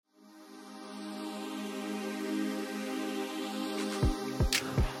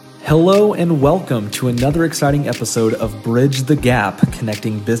Hello and welcome to another exciting episode of Bridge the Gap,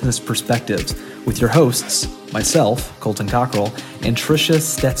 connecting business perspectives with your hosts, myself, Colton Cockrell, and Trisha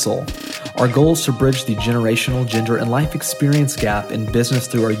Stetzel. Our goal is to bridge the generational, gender, and life experience gap in business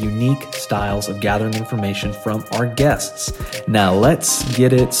through our unique styles of gathering information from our guests. Now let's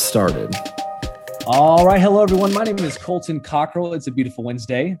get it started. All right. Hello, everyone. My name is Colton Cockrell. It's a beautiful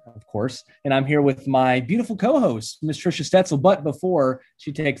Wednesday, of course, and I'm here with my beautiful co-host, Ms. Trisha Stetzel. But before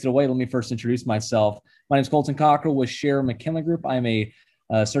she takes it away, let me first introduce myself. My name is Colton Cockrell with Share McKinley Group. I'm a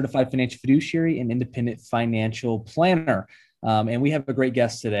certified financial fiduciary and independent financial planner. And we have a great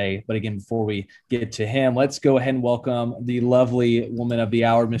guest today. But again, before we get to him, let's go ahead and welcome the lovely woman of the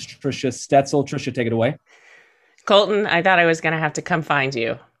hour, Ms. Trisha Stetzel. Trisha, take it away. Colton, I thought I was going to have to come find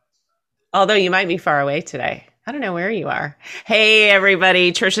you. Although you might be far away today. I don't know where you are. Hey,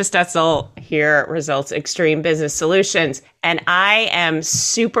 everybody. Trisha Stetzel here at Results Extreme Business Solutions. And I am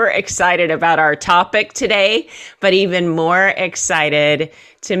super excited about our topic today, but even more excited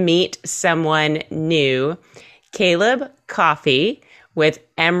to meet someone new. Caleb Coffey with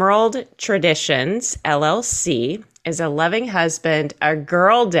Emerald Traditions, LLC, is a loving husband, a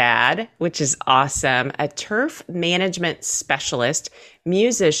girl dad, which is awesome, a turf management specialist,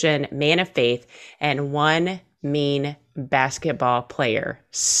 musician, man of faith, and one mean basketball player.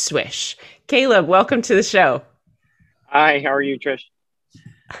 Swish. Caleb, welcome to the show. Hi, how are you, Trish?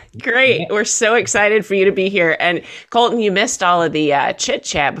 Great. We're so excited for you to be here. And Colton, you missed all of the chit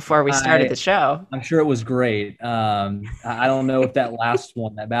chat before we started the show. I'm sure it was great. I don't know if that last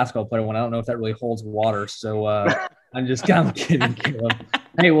one, that basketball player one, I don't know if that really holds water. So I'm just kind of kidding, Caleb.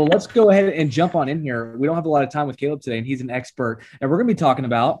 Hey, well, let's go ahead and jump on in here. We don't have a lot of time with Caleb today, and he's an expert. And we're going to be talking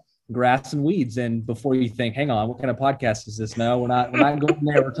about grass and weeds. And before you think, hang on, what kind of podcast is this? No, we're not going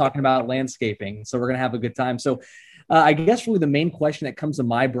there. We're talking about landscaping. So we're going to have a good time. So I guess really the main question that comes to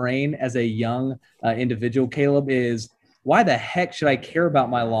my brain as a young individual, Caleb, is why the heck should I care about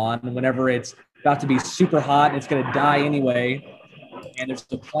my lawn whenever it's about to be super hot and it's going to die anyway, and there's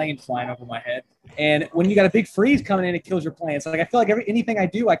a plane flying over my head? And when you got a big freeze coming in, it kills your plants. Like I feel like anything I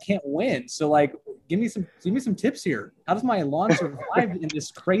do, I can't win. So like, give me some tips here. How does my lawn survive in this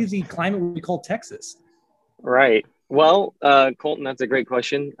crazy climate we call Texas? Right. Well, Colton, that's a great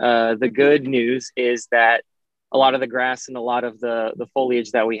question. The good news is that a lot of the grass and a lot of the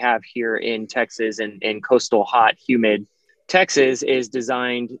foliage that we have here in Texas and in coastal, hot, humid Texas is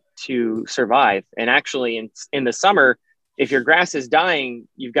designed to survive. And actually in the summer, if your grass is dying,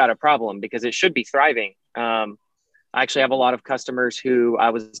 you've got a problem because it should be thriving. I actually have a lot of customers who I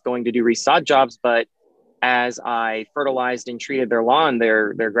was going to do resod jobs, but as I fertilized and treated their lawn,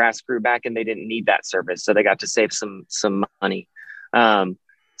 their grass grew back and they didn't need that service. So they got to save some money.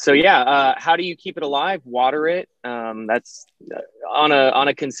 So yeah, how do you keep it alive? Water it. That's on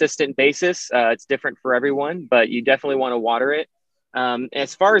a consistent basis. It's different for everyone, but you definitely want to water it.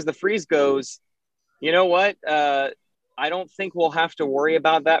 As far as the freeze goes, you know what? I don't think we'll have to worry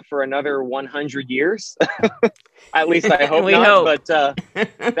about that for another 100 years. At least I hope we not. Hope.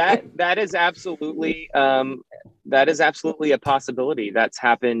 But that is absolutely a possibility. That's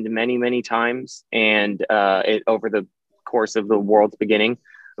happened many, many times, and over the course of the world's beginning.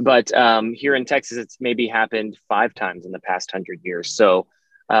 But here in Texas, it's maybe happened 5 times in the past 100 years. So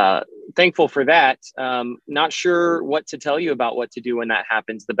thankful for that. Not sure what to tell you about what to do when that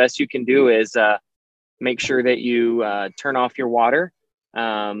happens. The best you can do is make sure that you turn off your water,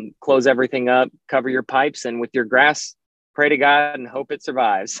 close everything up, cover your pipes, and with your grass, pray to God and hope it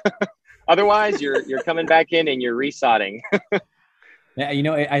survives. Otherwise, you're coming back in and you're resodding.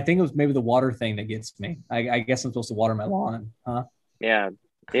 Yeah, I think it was maybe the water thing that gets me. I guess I'm supposed to water my lawn, huh? Yeah.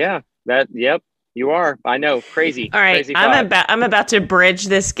 Yep. You are. I know. Crazy. All right. Crazy I'm about to bridge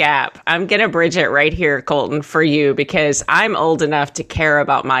this gap. I'm going to bridge it right here, Colton, for you, because I'm old enough to care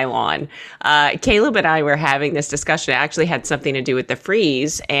about my lawn. Caleb and I were having this discussion. It actually had something to do with the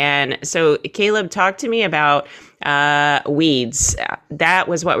freeze. And so Caleb, talk to me about weeds. That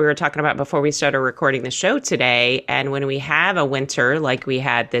was what we were talking about before we started recording the show today. And when we have a winter like we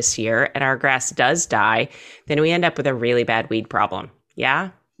had this year and our grass does die, then we end up with a really bad weed problem. Yeah?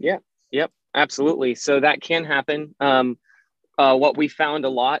 Yeah. Yep. Absolutely. So that can happen. What we found a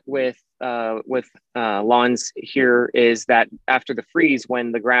lot with lawns here is that after the freeze,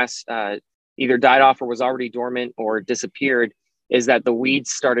 when the grass either died off or was already dormant or disappeared, is that the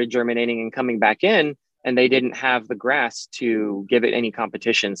weeds started germinating and coming back in, and they didn't have the grass to give it any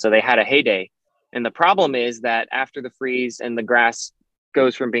competition. So they had a heyday. And the problem is that after the freeze and the grass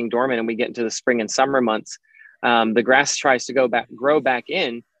goes from being dormant and we get into the spring and summer months, the grass tries to grow back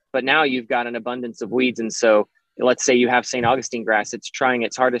in, but now you've got an abundance of weeds. And so let's say you have St. Augustine grass, it's trying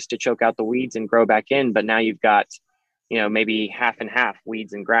its hardest to choke out the weeds and grow back in, but now you've got, maybe half and half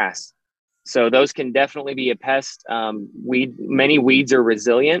weeds and grass. So those can definitely be a pest. Many weeds are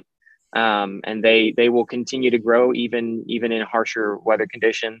resilient, and they will continue to grow even in harsher weather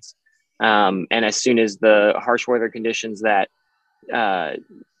conditions. And as soon as the harsh weather conditions that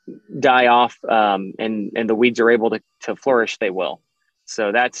die off, and the weeds are able to flourish, they will.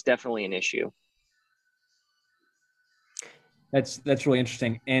 So that's definitely an issue. That's really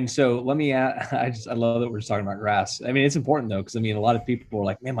interesting. And so let me add, I love that we're just talking about grass. I mean, it's important though, because I mean, a lot of people are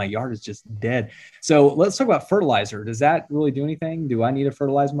like, man, my yard is just dead. So let's talk about fertilizer. Does that really do anything? Do I need to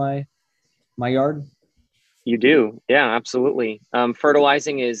fertilize my yard? You do. Yeah, absolutely.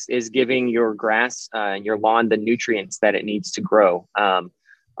 Fertilizing is giving your grass and your lawn the nutrients that it needs to grow.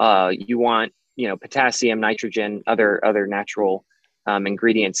 You want, potassium, nitrogen, other natural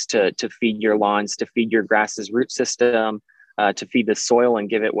ingredients to feed your lawns, to feed your grass's root system, to feed the soil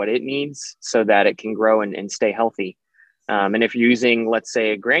and give it what it needs so that it can grow and stay healthy. And if you're using, let's say,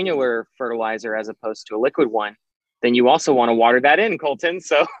 a granular fertilizer as opposed to a liquid one, then you also want to water that in, Colton.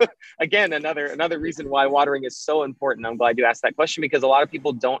 So again, another reason why watering is so important. I'm glad you asked that question, because a lot of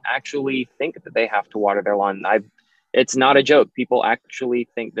people don't actually think that they have to water their lawn. It's not a joke. People actually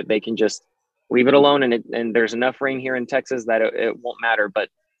think that they can just leave it alone, and there's enough rain here in Texas that it won't matter. But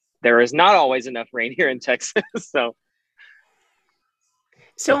there is not always enough rain here in Texas.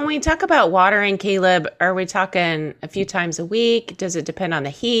 So when we talk about watering, Caleb, are we talking a few times a week? Does it depend on the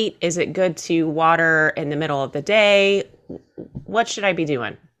heat? Is it good to water in the middle of the day? What should I be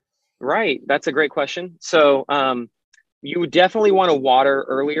doing? Right. That's a great question. So you definitely want to water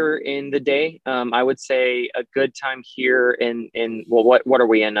earlier in the day. I would say a good time here what are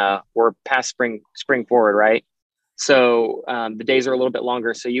we in? We're past spring forward, right? So the days are a little bit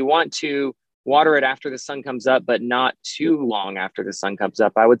longer. So you want to water it after the sun comes up, but not too long after the sun comes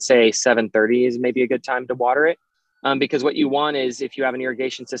up. I would say 7:30 is maybe a good time to water it, because what you want is, if you have an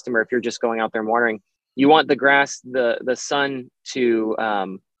irrigation system or if you're just going out there and watering, you want the grass, the sun to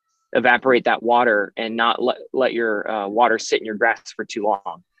evaporate that water and not let your water sit in your grass for too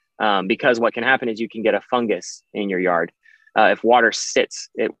long, because what can happen is you can get a fungus in your yard. If water sits,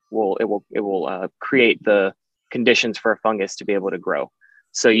 it will create the conditions for a fungus to be able to grow.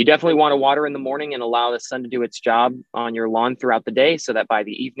 So you definitely want to water in the morning and allow the sun to do its job on your lawn throughout the day, so that by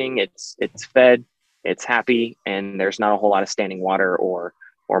the evening it's fed, it's happy, and there's not a whole lot of standing water or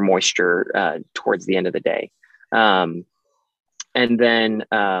moisture towards the end of the day. And then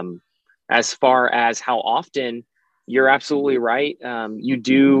as far as how often, you're absolutely right. You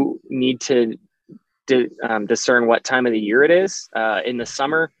do need to discern what time of the year it is. In the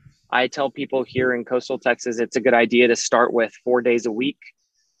summer, I tell people here in coastal Texas, it's a good idea to start with 4 days a week.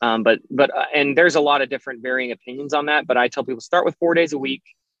 But there's a lot of different varying opinions on that, but I tell people start with 4 days a week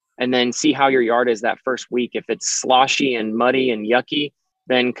and then see how your yard is that first week. If it's sloshy and muddy and yucky,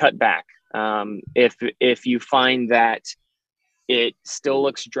 then cut back. If you find that it still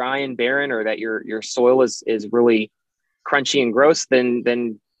looks dry and barren, or that your soil is really crunchy and gross,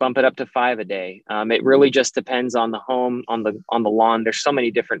 then bump it up to 5 a day. It really just depends on the home, on the lawn. There's so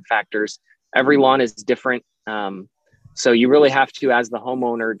many different factors. Every lawn is different. So you really have to, as the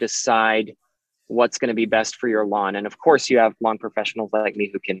homeowner, decide what's going to be best for your lawn. And of course, you have lawn professionals like me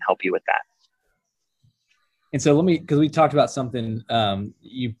who can help you with that. And so because we talked about something,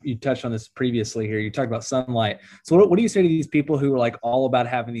 you touched on this previously here. You talked about sunlight. So what do you say to these people who are like all about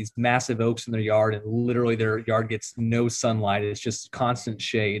having these massive oaks in their yard, and literally their yard gets no sunlight? It's just constant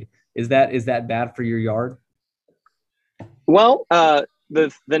shade. Is that bad for your yard? Well,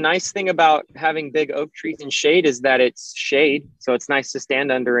 the nice thing about having big oak trees in shade is that it's shade. So it's nice to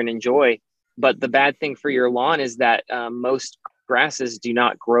stand under and enjoy. But the bad thing for your lawn is that most grasses do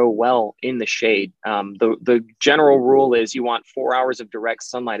not grow well in the shade. The general rule is you want 4 hours of direct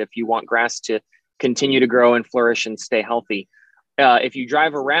sunlight if you want grass to continue to grow and flourish and stay healthy. If you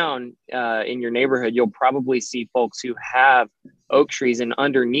drive around in your neighborhood, you'll probably see folks who have oak trees, and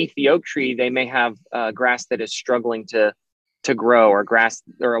underneath the oak tree, they may have grass that is struggling to grow, or grass,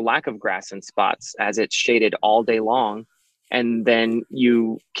 or a lack of grass in spots, as it's shaded all day long. And then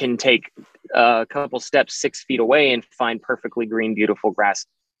you can take a couple steps 6 feet away and find perfectly green, beautiful grass,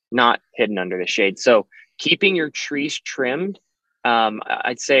 not hidden under the shade. So keeping your trees trimmed,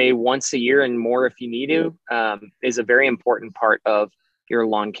 I'd say once a year and more if you need to, is a very important part of your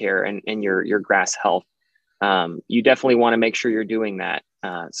lawn care and your grass health. You definitely want to make sure you're doing that.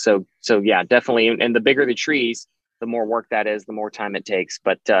 So yeah, definitely. And the bigger the trees, the more work that is, the more time it takes,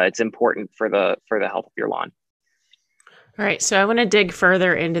 but it's important for the health of your lawn. All right. So I want to dig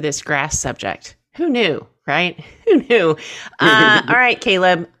further into this grass subject. Who knew right? Who knew? All right,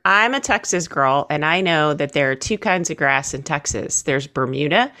 Caleb, I'm a Texas girl, and I know that there are two kinds of grass in Texas. There's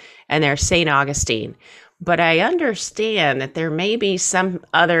Bermuda and there's St. Augustine. But I understand that there may be some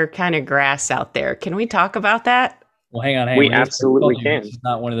other kind of grass out there. Can we talk about that? Well, hang on. We absolutely can. This is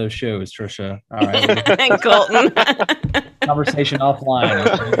not one of those shows, Trisha. All right. And Colton. Conversation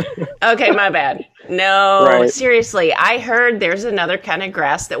offline. Okay, my bad. No, Right. seriously. I heard there's another kind of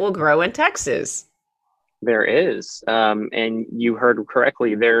grass that will grow in Texas. There is. And you heard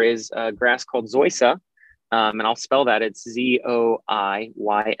correctly. There is a grass called Zoysia. And I'll spell that. It's Zoysa.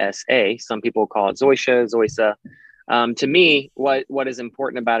 Some people call it Zoysia. To me, what is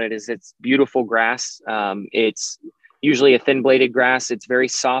important about it is it's beautiful grass. It's usually a thin-bladed grass. It's very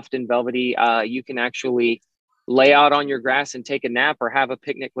soft and velvety. You can actually lay out on your grass and take a nap or have a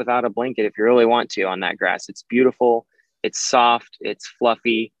picnic without a blanket if you really want to on that grass. It's beautiful. It's soft. It's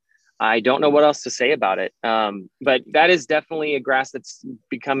fluffy. I don't know what else to say about it. But that is definitely a grass that's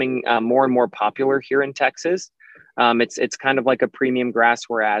becoming more and more popular here in Texas. It's kind of like a premium grass,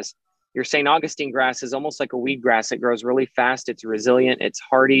 whereas your St. Augustine grass is almost like a weed grass. It grows really fast. It's resilient. It's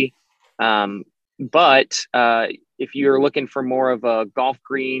hardy. But if you're looking for more of a golf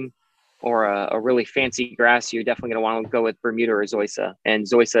green or a really fancy grass, you're definitely going to want to go with Bermuda or Zoysia. And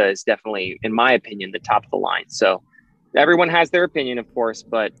Zoysia is definitely, in my opinion, the top of the line. So everyone has their opinion, of course,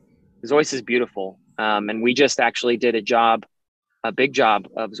 but Zoysia is beautiful. And we just actually did a big job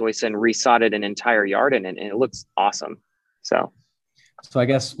of Zoysia and resodded an entire yard in it, and it looks awesome. So I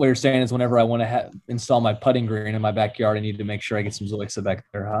guess what you're saying is whenever I want to install my putting green in my backyard, I need to make sure I get some Zoysia back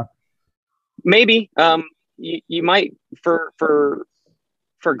there, huh? Maybe you might for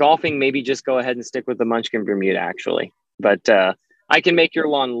golfing, maybe just go ahead and stick with the Munchkin Bermuda actually. But I can make your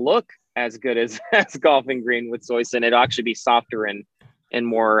lawn look as good as golfing green with Zoysia, and it'll actually be softer and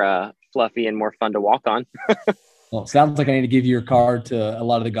more fluffy and more fun to walk on. Well, it sounds like I need to give you your card to a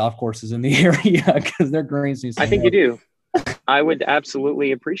lot of the golf courses in the area because their greens need some I think work. you do. I would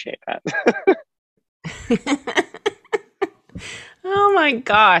absolutely appreciate that. Oh my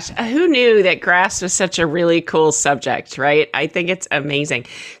gosh. Who knew that grass was such a really cool subject, right? I think it's amazing.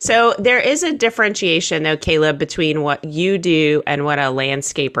 So there is a differentiation though, Caleb, between what you do and what a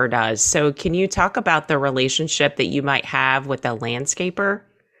landscaper does. So can you talk about the relationship that you might have with a landscaper?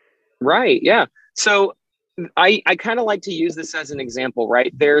 Right. Yeah. So I kind of like to use this as an example,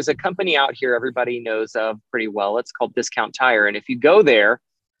 right? There's a company out here everybody knows of pretty well. It's called Discount Tire. And if you go there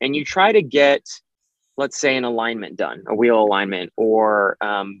and you try to get, let's say, an alignment done, a wheel alignment, or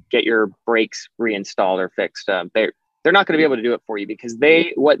get your brakes reinstalled or fixed, they're not going to be able to do it for you because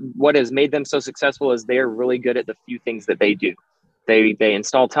what has made them so successful is they're really good at the few things that they do. They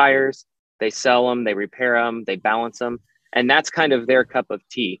install tires, they sell them, they repair them, they balance them, and that's kind of their cup of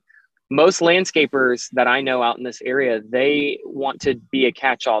tea. Most landscapers that I know out in this area, they want to be a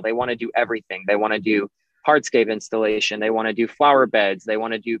catch-all. They want to do everything. They want to do hardscape installation. They want to do flower beds. They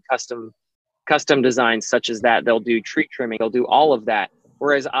want to do custom designs such as that. They'll do tree trimming. They'll do all of that.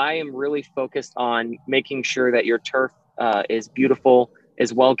 Whereas I am really focused on making sure that your turf is beautiful,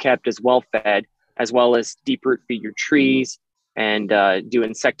 is well kept, is well fed, as well as deep root feed your trees and do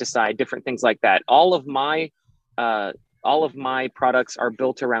insecticide, different things like that. All of my products are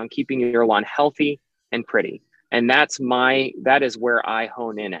built around keeping your lawn healthy and pretty. And that is where I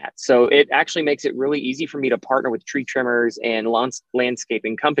hone in at. So it actually makes it really easy for me to partner with tree trimmers and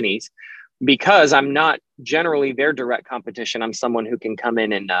landscaping companies because I'm not generally their direct competition. I'm someone who can come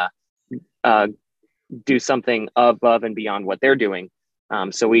in and do something above and beyond what they're doing.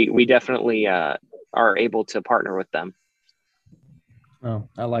 So we definitely are able to partner with them. Oh,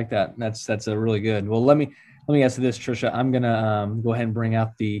 I like that. That's a really good. Well, let me answer this, Trisha. I'm gonna go ahead and bring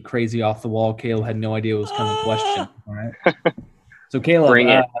out the crazy off the wall. Caleb had no idea it was coming question. All right. So Caleb, bring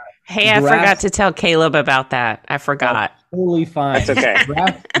it. Hey, I forgot to tell Caleb about that. I forgot. Totally fine. That's okay.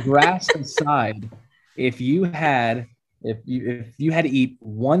 Grass aside, if you had to eat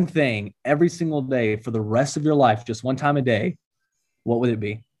one thing every single day for the rest of your life, just one time a day, what would it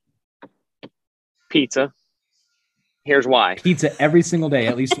be? Pizza. Here's why. Pizza every single day,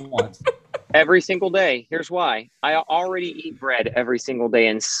 at least once. Every single day. Here's why. I already eat bread every single day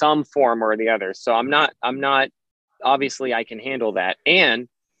in some form or the other. So I'm not, obviously I can handle that. And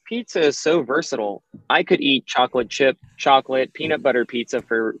pizza is so versatile. I could eat chocolate chip, peanut butter pizza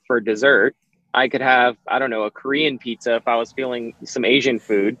for dessert. I could have, I don't know, a Korean pizza if I was feeling some Asian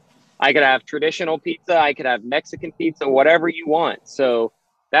food. I could have traditional pizza. I could have Mexican pizza, whatever you want. So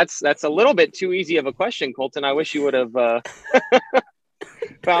that's a little bit too easy of a question, Colton. I wish you would have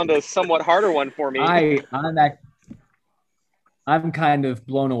found a somewhat harder one for me. I'm I'm kind of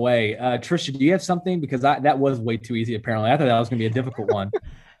blown away. Trisha, do you have something? Because that was way too easy, apparently. I thought that was going to be a difficult one.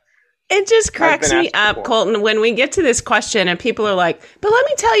 It just cracks me up, before. Colton, when we get to this question and people are like, but let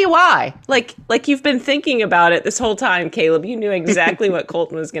me tell you why. Like you've been thinking about it this whole time, Caleb. You knew exactly what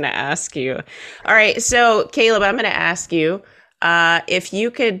Colton was going to ask you. All right. So, Caleb, I'm going to ask you, if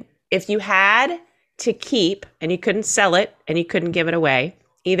you had to keep and you couldn't sell it and you couldn't give it away,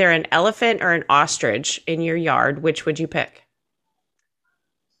 either an elephant or an ostrich in your yard, which would you pick?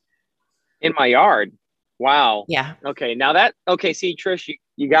 In my yard? Wow. Yeah. Okay. See, Trish,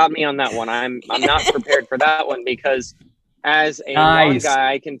 you got me on that one. I'm not prepared for that one because as a lawn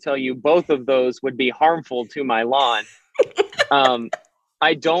guy, I can tell you both of those would be harmful to my lawn.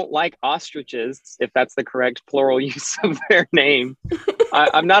 I don't like ostriches, if that's the correct plural use of their name.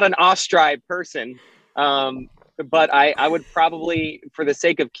 I'm not an ostrich person, but I would probably, for the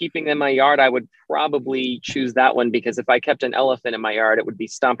sake of keeping them in my yard, I would probably choose that one because if I kept an elephant in my yard, it would be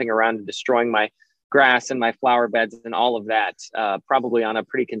stomping around and destroying my grass and my flower beds and all of that, probably on a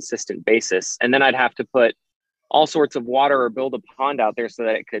pretty consistent basis. And then I'd have to put all sorts of water or build a pond out there so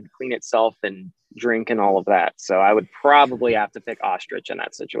that it could clean itself and drink and all of that. So I would probably have to pick ostrich in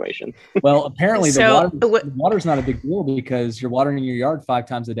that situation. Well, apparently the water's not a big deal because you're watering your yard 5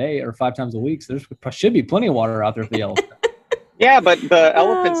 times a day or 5 times a week. So there should be plenty of water out there for the elephant. Yeah, but the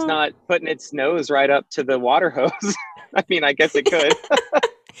elephant's not putting its nose right up to the water hose. I mean, I guess it could.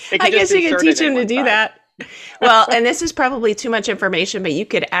 I guess you could teach him to do that. Well, and this is probably too much information, but you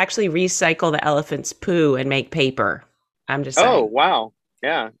could actually recycle the elephant's poo and make paper. I'm just saying. Oh, wow.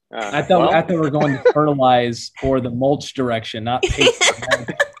 Yeah. I thought we were going to fertilize for the mulch direction, not paper.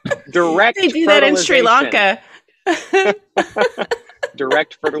 Direct They do that in Sri Lanka.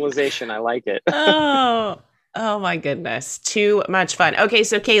 Direct fertilization. I like it. Oh my goodness. Too much fun. Okay.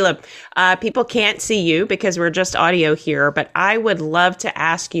 So Caleb, people can't see you because we're just audio here, but I would love to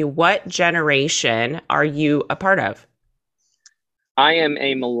ask you, what generation are you a part of? I am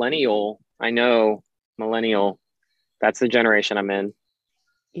a millennial. I know, millennial. That's the generation I'm in.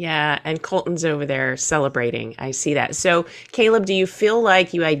 Yeah. And Colton's over there celebrating. I see that. So Caleb, do you feel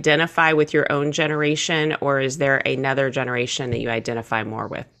like you identify with your own generation, or is there another generation that you identify more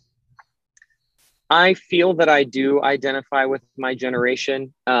with? I feel that I do identify with my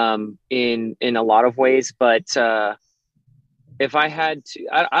generation in a lot of ways, but if I had to,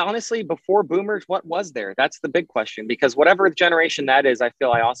 I honestly, before boomers, what was there? That's the big question, because whatever generation that is, I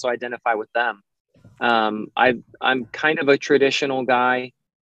feel I also identify with them. I'm kind of a traditional guy.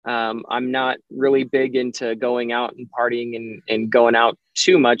 I'm not really big into going out and partying and going out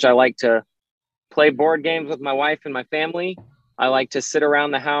too much. I like to play board games with my wife and my family. I like to sit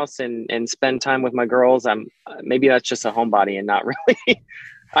around the house and spend time with my girls. Maybe that's just a homebody and not really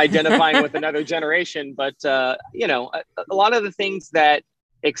identifying with another generation. But, a lot of the things that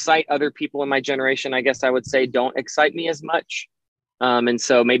excite other people in my generation, I guess I would say, don't excite me as much. And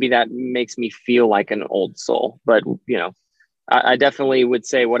so maybe that makes me feel like an old soul. But, I definitely would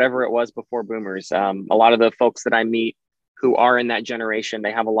say whatever it was before boomers. A lot of the folks that I meet who are in that generation,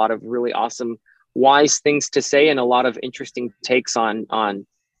 they have a lot of really awesome, wise things to say and a lot of interesting takes on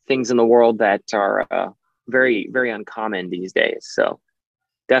things in the world that are very, very uncommon these days. So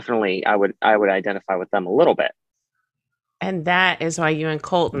definitely I would identify with them a little bit. And that is why you and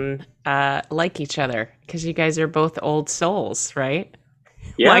Colton like each other, because you guys are both old souls, right?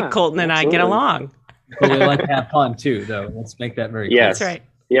 Yeah, like Colton and absolutely. I get along. But we like to have fun too, though. Let's make that very clear. Yes. That's right.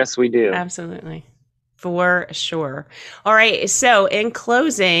 Yes, we do. Absolutely. For sure. All right. So in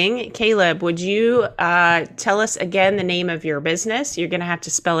closing, Caleb, would you tell us again the name of your business? You're going to have to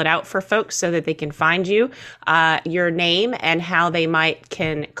spell it out for folks so that they can find you, your name, and how they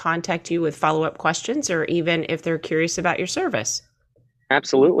can contact you with follow-up questions, or even if they're curious about your service.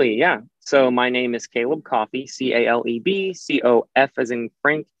 Absolutely. Yeah. So my name is Caleb Coffey, CALEB, COF as in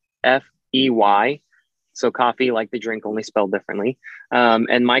Frank, FEY. So coffee, like the drink, only spelled differently.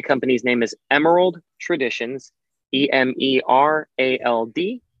 And my company's name is Emerald Traditions, EMERALD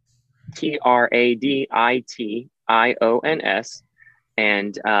TRADITIONS.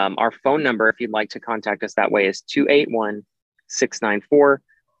 And our phone number, if you'd like to contact us that way, is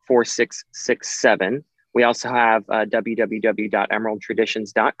 281-694-4667. We also have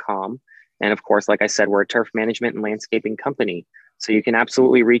www.emeraldtraditions.com. And of course, like I said, we're a turf management and landscaping company. So you can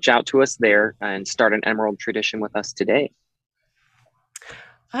absolutely reach out to us there and start an Emerald tradition with us today.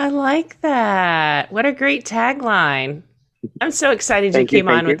 I like that. What a great tagline. I'm so excited you came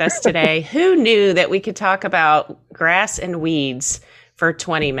on with us today. Who knew that we could talk about grass and weeds for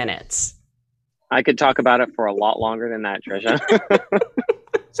 20 minutes? I could talk about it for a lot longer than that, Trisha.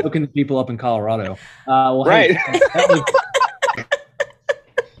 So can the people up in Colorado. Right. Hey,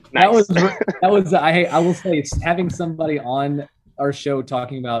 Nice. That was I will say, it's having somebody on our show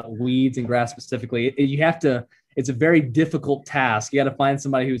talking about weeds and grass specifically. It's a very difficult task. You got to find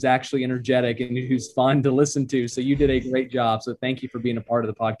somebody who's actually energetic and who's fun to listen to. So you did a great job. So thank you for being a part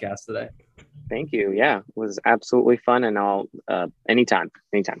of the podcast today. Thank you. Yeah, it was absolutely fun. And I'll anytime.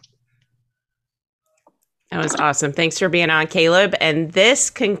 That was awesome. Thanks for being on, Caleb. And this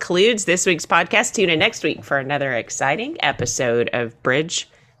concludes this week's podcast. Tune in next week for another exciting episode of Bridge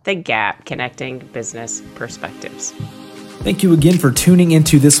the Gap, connecting business perspectives. Thank you again for tuning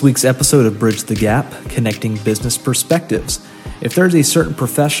into this week's episode of Bridge the Gap, connecting business perspectives. If there's a certain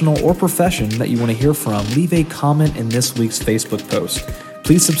professional or profession that you want to hear from, leave a comment in this week's Facebook post.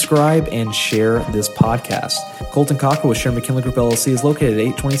 Please subscribe and share this podcast. Colton Cockrell with Sharon McKinley Group LLC is located at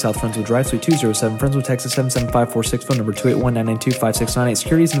 820 South Friendswood Drive, Suite 207, Friendswood, Texas 77546, phone number 281-992-5698.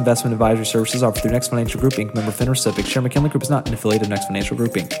 Securities and investment advisory services offered through Next Financial Group, Inc., member FINRA SIPC. Sharon McKinley Group is not an affiliate of Next Financial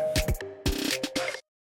Group, Inc.